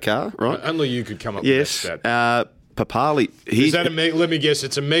and Addo Carr, right? Only you could come up Yes. with that stat. Papali. Is that let me guess,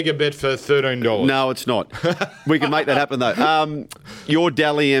 it's a mega bet for $13. No, it's not. We can make that happen, though. Your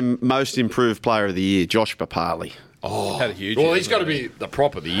Dally M Most Improved Player of the Year, Josh Papali. Had a huge Well, year, he's got to hasn't be the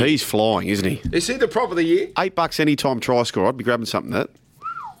prop of the year. He's flying, isn't he? Is he the prop of the year? $8 anytime try score. I'd be grabbing something that.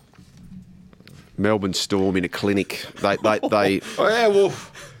 Melbourne Storm in a clinic. They Oh, yeah, well,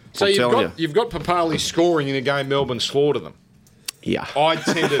 so I'm telling you've got Papali scoring in a game Melbourne slaughter them. yeah. I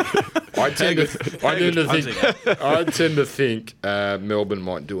tend to think Melbourne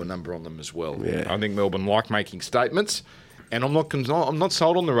might do a number on them as well. Yeah. I think Melbourne like making statements, and I'm not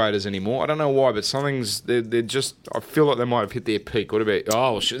sold on the Raiders anymore. I don't know why, but they're just. I feel like they might have hit their peak. What about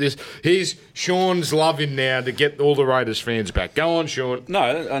here's Sean's loving now to get all the Raiders fans back. Go on, Sean.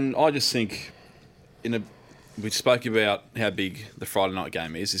 No, and I just think we spoke about how big the Friday night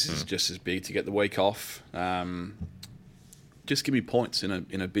game is. This is just as big to get the week off. Just give me points in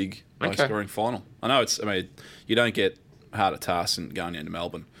a big low-scoring final. I know you don't get harder tasks than going into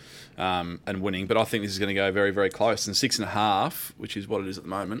Melbourne and winning, but I think this is going to go very, very close. And 6.5, which is what it is at the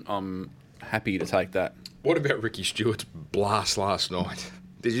moment, I'm happy to take that. What about Ricky Stewart's blast last night?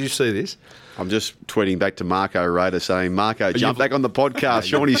 Did you see this? I'm just tweeting back to Marco Raider saying, Marco, jump back on the podcast.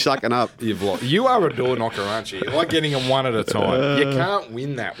 Shawnee's sucking up. You are a door knocker, aren't you? You like getting them one at a time. You can't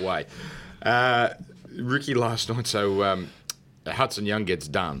win that way. Ricky last night, so Hudson Young gets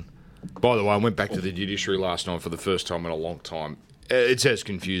done. By the way, I went back to the judiciary last night for the first time in a long time. It's as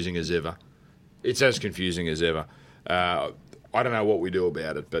confusing as ever. I don't know what we do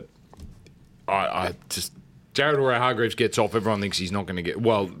about it, but I just... Jared Waerea-Hargreaves gets off. Everyone thinks he's not going to get...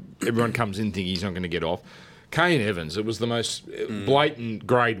 Well, everyone comes in thinking he's not going to get off. Kane Evans, it was the most blatant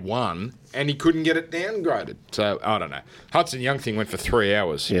grade 1, and he couldn't get it downgraded. So, I don't know. Hudson Young thing went for 3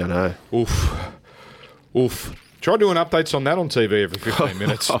 hours. Yeah, I know. Oof. Try doing updates on that on TV every 15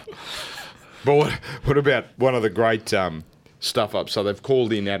 minutes. But what about one of the great stuff-ups? So they've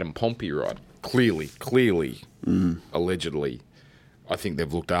called in Adam Pompey, right? clearly, allegedly, I think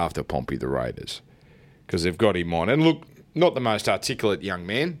they've looked after Pompey, the Raiders, because they've got him on. And look, not the most articulate young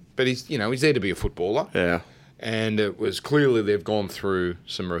man, but he's there to be a footballer. Yeah. And it was clearly they've gone through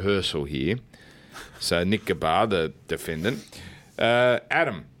some rehearsal here. So Nick Gabar, the defendant.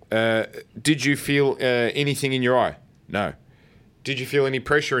 Adam, did you feel anything in your eye? No. Did you feel any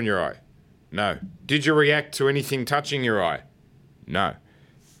pressure in your eye? No. Did you react to anything touching your eye? No.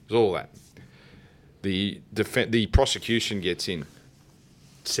 It was all that. The prosecution gets in,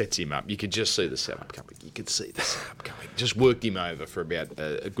 sets him up. You could just see the setup coming. Just worked him over for about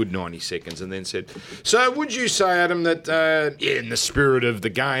a good 90 seconds and then said, so would you say, Adam, that in the spirit of the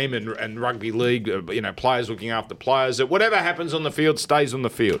game and rugby league, players looking after players, that whatever happens on the field stays on the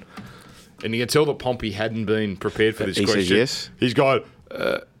field? And you can tell that Pompey hadn't been prepared for this question. He says yes. He's gone,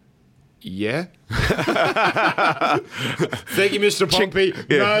 yeah. Thank you, Mr. Pompey.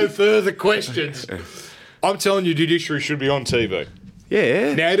 No further questions. I'm telling you, Judiciary should be on TV.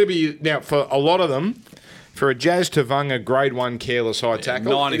 Yeah. Now for a lot of them, for a Jazz Tavunga grade 1 careless high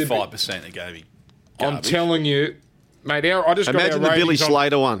tackle, 95% are going to be garbage. I'm telling you, mate. I just imagine got the Billy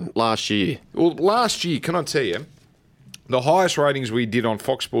Slater one last year. Well, last year, can I tell you, the highest ratings we did on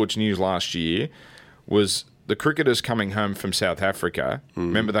Fox Sports News last year was the cricketers coming home from South Africa.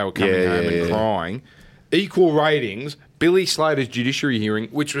 Remember, they were coming home and crying. Equal ratings. Billy Slater's judiciary hearing,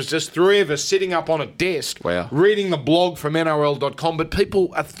 which was just three of us sitting up on a desk, reading the blog from NRL.com, but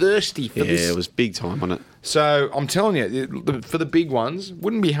people are thirsty for this. Yeah, it was big time, wasn't it? So I'm telling you, for the big ones,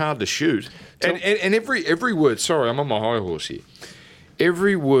 wouldn't be hard to shoot. And every word, sorry, I'm on my high horse here.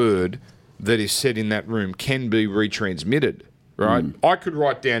 Every word that is said in that room can be retransmitted, right? I could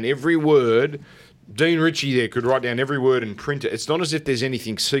write down every word. Dean Ritchie there could write down every word and print it. It's not as if there's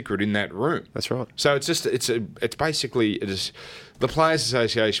anything secret in that room. That's right. So it's basically the Players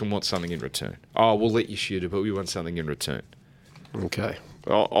Association wants something in return. Oh, we'll let you shoot it, but we want something in return. Okay.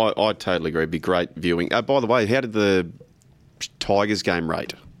 I totally agree. It'd be great viewing. By the way, how did the Tigers game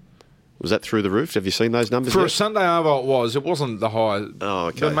rate? Was that through the roof? Have you seen those numbers? For a Sunday over, it wasn't the high. Oh,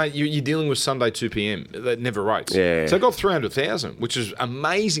 okay. But, mate, you're dealing with Sunday 2 p.m. That never rates. Yeah. So it got 300,000, which is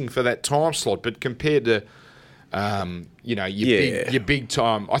amazing for that time slot. But compared to, your big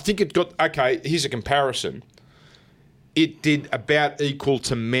time, I think it got, okay, here's a comparison. It did about equal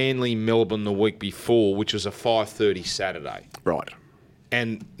to Manly Melbourne the week before, which was a 5:30 Saturday. Right.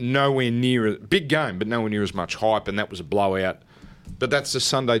 And nowhere near, big game, but nowhere near as much hype, and that was a blowout. But that's the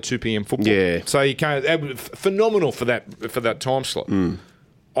Sunday 2 p.m. football. Yeah. So you can't. Phenomenal for that time slot. Can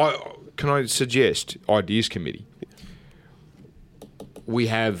I suggest Ideas Committee? We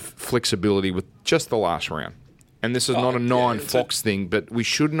have flexibility with just the last round, and this is not a Fox thing. But we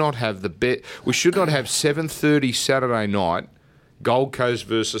should not have We should not have 7:30 Saturday night, Gold Coast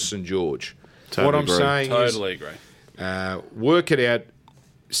versus St George. What I'm saying is, totally agree. Work it out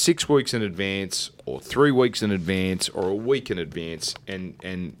 6 weeks in advance, or 3 weeks in advance, or a week in advance,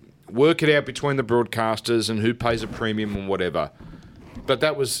 and work it out between the broadcasters and who pays a premium and whatever. But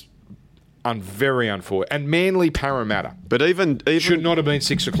that was very unfortunate. And Manly Parramatta. But even should not have been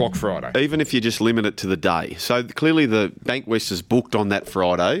 6 o'clock Friday. Even if you just limit it to the day. So clearly the Bankwest is booked on that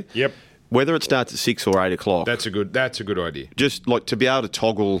Friday. Yep. Whether it starts at 6 or 8 o'clock. That's a good idea. Just like to be able to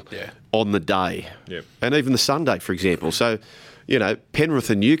toggle on the day. Yep. And even the Sunday, for example. So, Penrith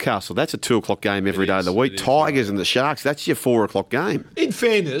and Newcastle, that's a 2 o'clock game every day of the week. Tigers and the Sharks, that's your 4 o'clock game. In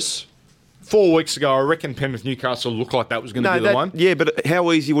fairness, 4 weeks ago, I reckon Penrith Newcastle looked like that was going to be the one. Yeah, but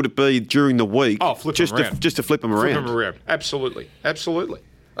how easy would it be during the week? Oh, flip them around. Just to flip them around. Flip them around. Absolutely.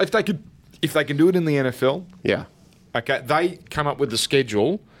 If they can do it in the NFL, okay, they come up with the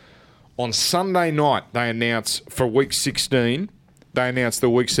schedule. On Sunday night, they announce for week 16, they announce the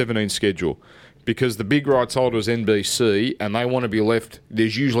week 17 schedule. Because the big rights holder is NBC, and they want to be left.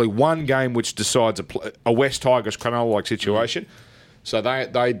 There's usually one game which decides a West Tigers Cronulla-like situation, so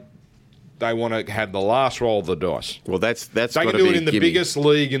they want to have the last roll of the dice. Well, that's they can do it in the biggest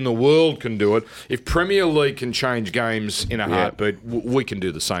league in the world. Can do it. If Premier League can change games in a heartbeat, we can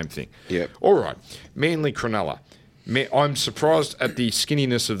do the same thing. Yeah. All right, Manly Cronulla. I'm surprised at the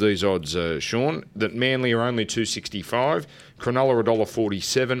skinniness of these odds, Sean. That Manly are only $2.65, Cronulla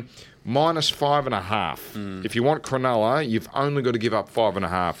 $1.47. Minus 5.5. If you want Cronulla, you've only got to give up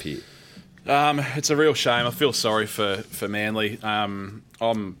 5.5 here. It's a real shame. I feel sorry for Manly. Was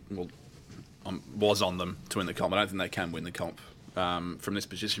on them to win the comp. I don't think they can win the comp from this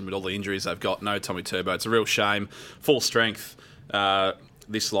position with all the injuries they've got. No Tommy Turbo. It's a real shame. Full strength.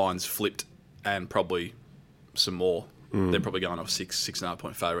 This line's flipped and probably some more. They're probably going off 6.5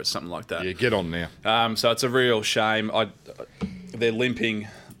 point favourites, something like that. Yeah, get on now. So it's a real shame. They're limping.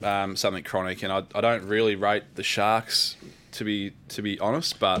 something chronic, and I don't really rate the Sharks to be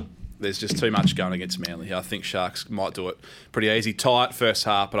honest, but there's just too much going against Manly here. I think Sharks might do it pretty easy, tight first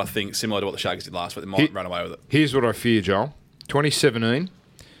half, but I think similar to what the Sharks did last week, they might run away with it. Here's what I fear, Joel. 2017,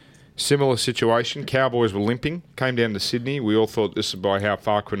 similar situation. Cowboys were limping, came down to Sydney. We all thought this was by how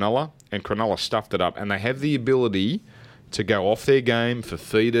far Cronulla, and Cronulla stuffed it up. And they have the ability to go off their game, for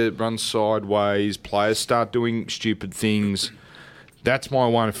feeder run sideways, players start doing stupid things. That's my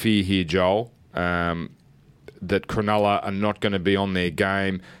one fear here, Joel, that Cronulla are not going to be on their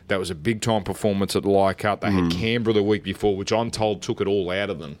game. That was a big-time performance at Leichhardt. They had Canberra the week before, which I'm told took it all out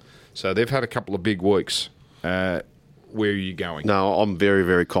of them. So they've had a couple of big weeks. Where are you going? No, I'm very,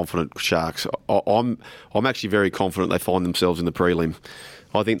 very confident Sharks. I'm actually very confident they find themselves in the prelim.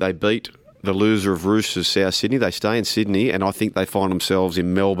 I think they beat the loser of Roosters, South Sydney. They stay in Sydney, and I think they find themselves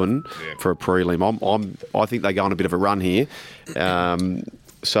in Melbourne for a prelim. I think they go on a bit of a run here.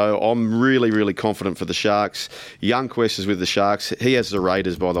 So I'm really, really confident for the Sharks. Youngquest is with the Sharks. He has the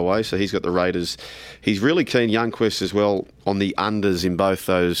Raiders, by the way, so he's got the Raiders. He's really keen, Youngquest, as well, on the unders in both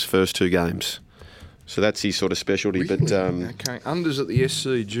those first two games. So that's his sort of specialty. Really? But okay, unders at the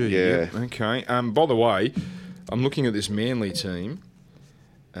SCG. Yeah. Yep. Okay. By the way, I'm looking at this Manly team.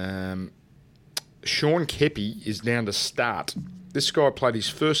 Sean Kepi is down to start. This guy played his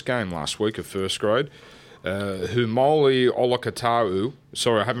first game last week of first grade. Humoli Olakatau,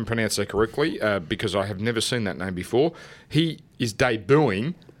 sorry, I haven't pronounced that correctly because I have never seen that name before. He is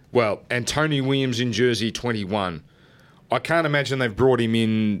debuting, and Tony Williams in jersey 21. I can't imagine they've brought him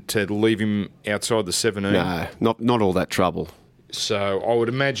in to leave him outside the 17. no, not all that trouble. So I would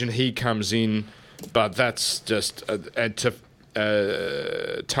imagine he comes in, but that's just Toa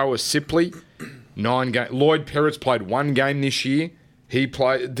Sipley, 9 games. Lloyd Perrett's played 1 game this year. He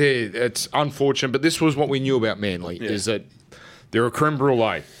played there. It's unfortunate, but this was what we knew about Manly: is that they're a creme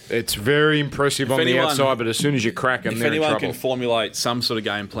brulee. It's very impressive on the outside, but as soon as you crack them, they're in trouble. If anyone can formulate some sort of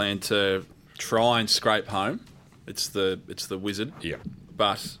game plan to try and scrape home, it's the Wizard. Yeah.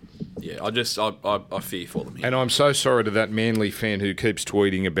 But yeah, I fear for them here. And I'm so sorry to that Manly fan who keeps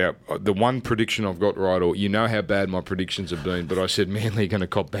tweeting about the one prediction I've got right, or you know how bad my predictions have been, but I said Manly are going to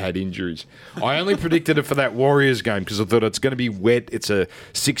cop bad injuries. I only predicted it for that Warriors game because I thought it's going to be wet. It's a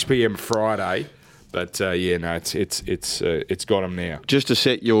 6 p.m. Friday. But it's got them now. Just to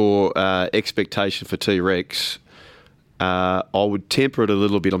set your expectation for T-Rex, I would temper it a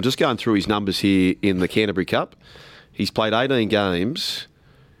little bit. I'm just going through his numbers here in the Canterbury Cup. He's played 18 games,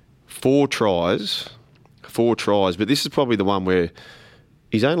 4 tries, but this is probably the one where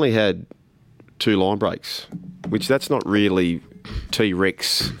he's only had 2 line breaks, which that's not really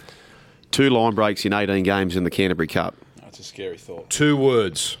T-Rex. 2 line breaks in 18 games in the Canterbury Cup. That's a scary thought. 2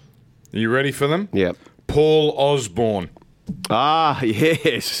 words. Are you ready for them? Yep. Paul Osborne. Ah,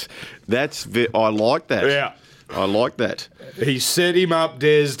 yes. I like that. Yeah. I like that. He set him up,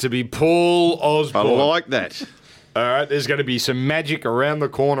 Des, to be Paul Osborne. I like that. All right, there's going to be some magic around the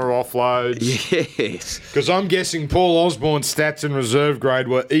corner offloads. Yes. Because I'm guessing Paul Osborne's stats in reserve grade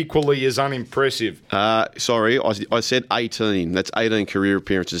were equally as unimpressive. Sorry, I said 18. That's 18 career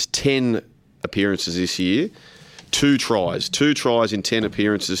appearances, 10 appearances this year, 2 tries. 2 tries in 10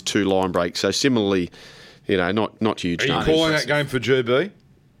 appearances, 2 line breaks. So similarly, not huge. Are you calling that game for GB?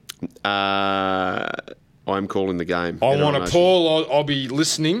 I'm calling the game. I want a Paul. I'll be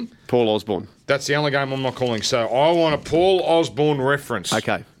listening. Paul Osborne. That's the only game I'm not calling. So I want a Paul Osborne reference.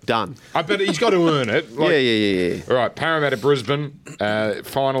 Okay, done. I bet he's got to earn it. Yeah. All right, Parramatta Brisbane.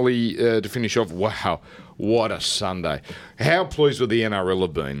 Finally, to finish off. Wow, what a Sunday! How pleased would the NRL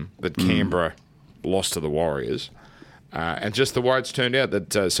have been that Canberra lost to the Warriors, and just the way it's turned out.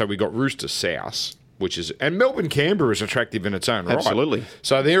 That so we got Rooster South. And Melbourne Canberra is attractive in its own right. Absolutely.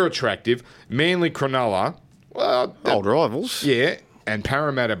 So they're attractive. Manly Cronulla, old rivals. Yeah, and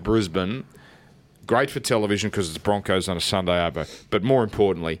Parramatta Brisbane, great for television because it's Broncos on a Sunday over. But more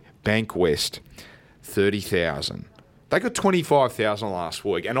importantly, Bankwest, 30,000. They got 25,000 last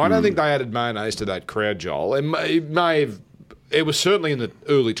week, and I don't think they added mayonnaise to that crowd, Joel. It was certainly in the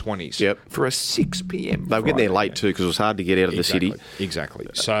early 20s. Yep. For a 6 p.m. They were getting there late too because it was hard to get out of the city. Exactly.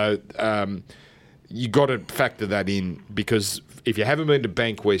 So you got to factor that in because if you haven't been to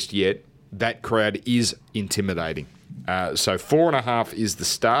Bankwest yet, that crowd is intimidating. So 4.5 is the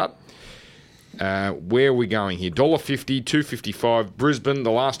start. Where are we going here? $1.50, $2.55. Brisbane,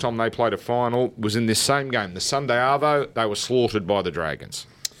 the last time they played a final was in this same game. The Sunday Arvo, they were slaughtered by the Dragons.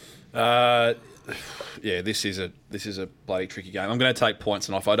 Yeah, this is a bloody tricky game. I'm going to take points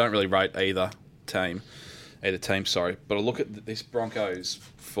and off. I don't really rate either team. But I look at this Broncos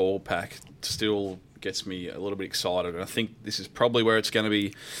 4-pack, still gets me a little bit excited. And I think this is probably where it's going to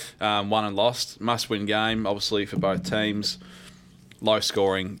be won and lost. Must-win game, obviously, for both teams. Low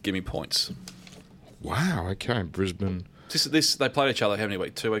scoring, give me points. Wow, okay, Brisbane. They played each other how many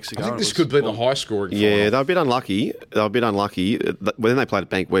weeks? 2 weeks ago. I think this could be the high scoring Yeah, final. they were a bit unlucky. When they played at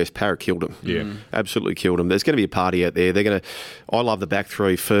Bank West, Parra killed them. Yeah. Absolutely killed them. There's going to be a party out there. I love the back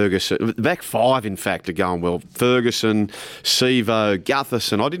three, Ferguson. Back five, in fact, are going well. Ferguson, Sevo,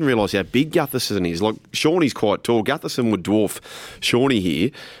 Gutherson. I didn't realise how big Gutherson is. Like, Shawnee's quite tall. Gutherson would dwarf Shawnee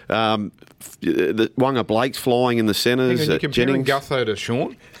here. The Wanga Blake's flying in the centres. Hang on, you're comparing Jennings. Gutho to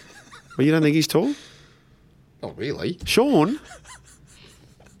Sean? Well, you don't think he's tall? Not really. Sean?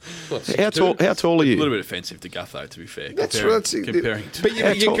 What, How 6'2"? tall are A you? little bit offensive to Gutho, to be fair. That's comparing to But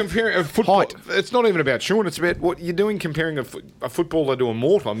you're tall? comparing a football. Height. It's not even about Sean. It's about what you're doing comparing a footballer to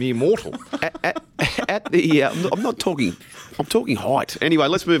a mere mortal. I'm not talking. I'm talking height. Anyway,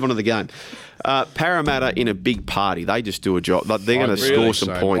 let's move on to the game. Parramatta in a big party. They just do a job. They're going to score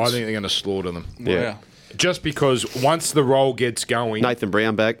some points. I think they're going to slaughter them. Yeah. Just because once the roll gets going. Nathan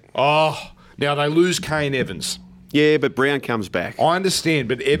Brown back. Oh, now they lose Kane Evans. Yeah, but Brown comes back. I understand,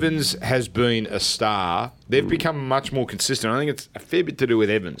 but Evans has been a star. They've become much more consistent. I think it's a fair bit to do with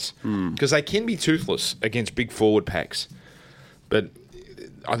Evans because they can be toothless against big forward packs. But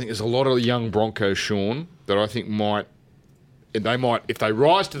I think there's a lot of young Broncos, Sean, that I think might, if they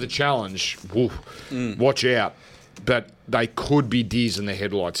rise to the challenge, watch out. But they could be deers in the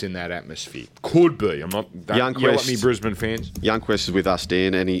headlights in that atmosphere. Could be. I'm not. Don't yell at me, Brisbane fans. Youngquest is with us,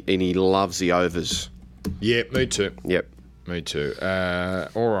 Dan, and he loves the overs. Yeah, me too. Yep. Me too.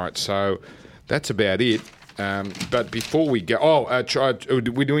 All right, so that's about it. But before we go,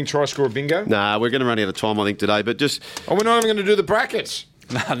 we're doing try score bingo. Nah, we're going to run out of time, I think, today. But just Oh, we're not even going to do the brackets.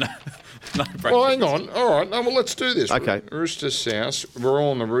 No. Well, hang on. All right, no, well, let's do this. Okay. Roosters South. We're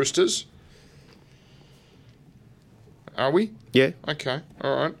all on the Roosters. Are we? yeah. Okay.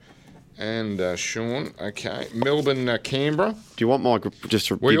 All right. And Sean. Okay. Melbourne, Canberra. Do you want my just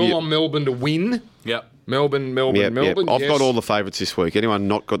to We're give all you? on Melbourne to win. Yep. Melbourne. Yep. I've yes. got all the favourites this week. Anyone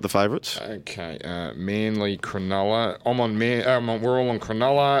not got the favourites? Okay, Manly, Cronulla. We're all on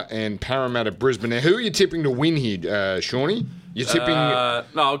Cronulla and Parramatta, Brisbane. Now, who are you tipping to win here, Shawnee? You're tipping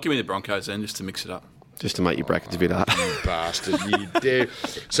No, give me the Broncos then, just to mix it up. Just to make your brackets a bit hard. you bastard. You dare.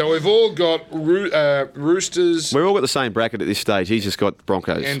 So we've all got Roosters We're all got the same bracket at this stage. He's just got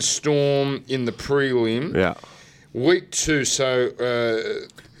Broncos. and Storm in the prelim. yeah. Week 2, so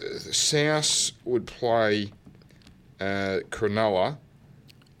South would play Cronulla.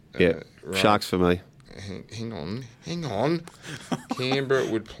 Yeah. right. Sharks for me. Hang on. Canberra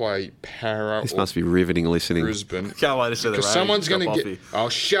would play Para This or must be riveting listening. Brisbane. Can't wait to see the Because someone's going to get... Oh,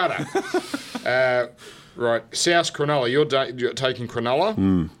 shut up. Right, South Cronulla. You're taking Cronulla?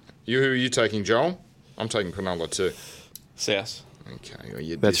 Who are you taking, Joel? I'm taking Cronulla too. South. Okay.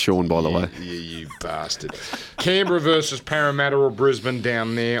 Well, That's Sean, by the way. You bastard. Canberra versus Parramatta or Brisbane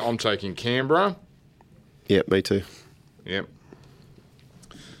down there. I'm taking Canberra. Yeah, me too. Yep.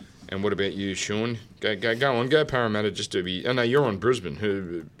 And what about you, Sean? Go on. Go Parramatta just to be... Oh, no, you're on Brisbane.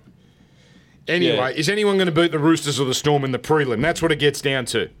 Anyway, Yeah. is anyone going to beat the Roosters or the Storm in the prelim? That's what it gets down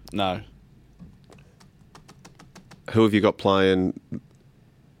to. No. Who have you got playing?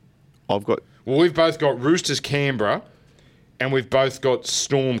 I've got... Well, we've both got Roosters Canberra and we've both got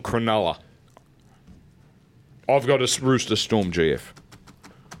Storm Cronulla. I've got a Rooster Storm GF.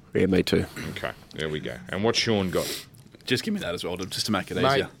 Yeah, me too. Okay, there we go. And what's Sean got? Just give me that as well, just to make it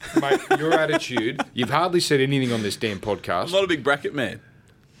Mate, easier. your attitude, you've hardly said anything on this damn podcast. I'm not a big bracket man.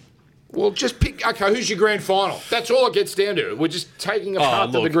 Well, just pick. Okay, who's your grand final? That's all it gets down to. We're just taking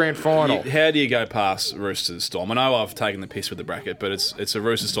apart to the grand final. How do you go past Roosters Storm? I know I've taken the piss with the bracket, but it's a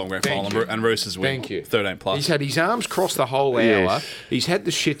Roosters Storm grand Thank final, you. and Roosters win. Thank you. 13 plus. He's had his arms crossed the whole hour. Yes. He's had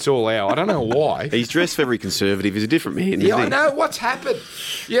the shits all hour. I don't know why. He's dressed very conservative. He's a different man, Yeah, I isn't he? know. What's happened?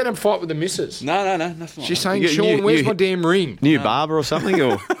 You had him fight with the missus. No, nothing. She's like saying, You- Sean, you- where's you- my damn ring? New barber or something?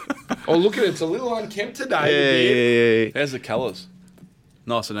 Or Oh, look at it. It's a little unkempt today. yeah, the beard. yeah, yeah. that. How's the colours?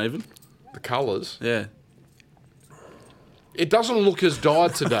 Nice and even. The colours. Yeah. It doesn't look as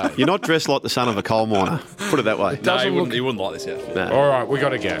dyed today. You're not dressed like the son of a coal miner. Put it that way. No, Doesn't he wouldn't like this outfit. No. All right, we got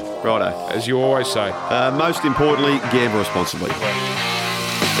to go. Righto. As you always say. Most importantly, gamble responsibly.